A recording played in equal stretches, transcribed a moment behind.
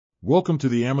Welcome to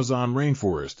the Amazon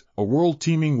rainforest, a world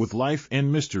teeming with life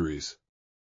and mysteries.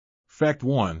 Fact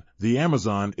 1. The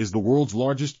Amazon is the world's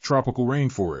largest tropical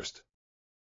rainforest.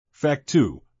 Fact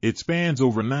 2. It spans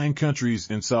over 9 countries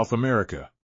in South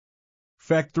America.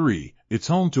 Fact 3. It's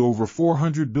home to over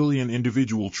 400 billion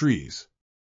individual trees.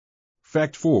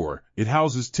 Fact 4. It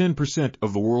houses 10%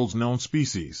 of the world's known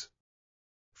species.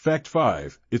 Fact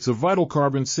 5. It's a vital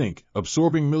carbon sink,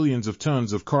 absorbing millions of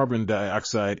tons of carbon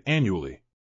dioxide annually.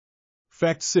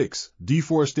 Fact 6.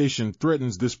 Deforestation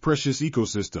threatens this precious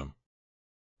ecosystem.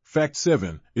 Fact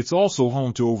 7. It's also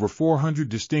home to over 400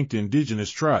 distinct indigenous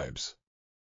tribes.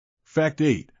 Fact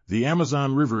 8. The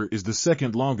Amazon River is the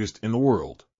second longest in the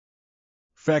world.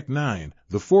 Fact 9.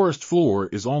 The forest floor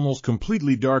is almost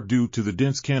completely dark due to the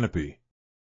dense canopy.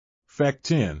 Fact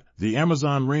 10. The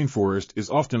Amazon rainforest is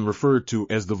often referred to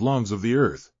as the lungs of the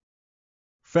earth.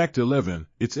 Fact 11.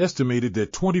 It's estimated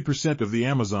that 20% of the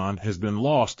Amazon has been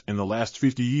lost in the last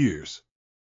 50 years.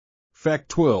 Fact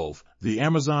 12. The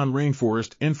Amazon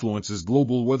rainforest influences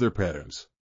global weather patterns.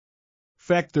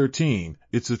 Fact 13.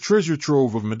 It's a treasure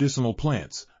trove of medicinal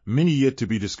plants, many yet to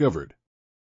be discovered.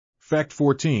 Fact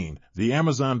 14. The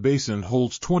Amazon Basin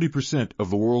holds 20% of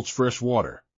the world's fresh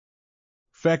water.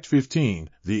 Fact 15.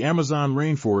 The Amazon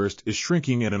rainforest is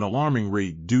shrinking at an alarming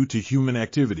rate due to human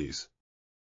activities.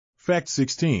 Fact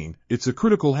 16. It's a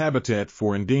critical habitat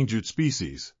for endangered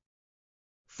species.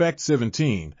 Fact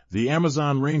 17. The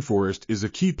Amazon rainforest is a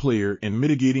key player in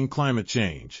mitigating climate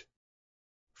change.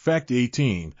 Fact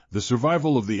 18. The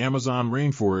survival of the Amazon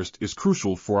rainforest is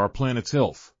crucial for our planet's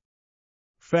health.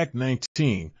 Fact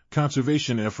 19.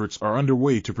 Conservation efforts are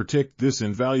underway to protect this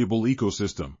invaluable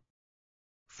ecosystem.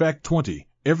 Fact 20.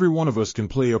 Every one of us can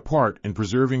play a part in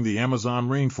preserving the Amazon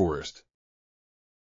rainforest.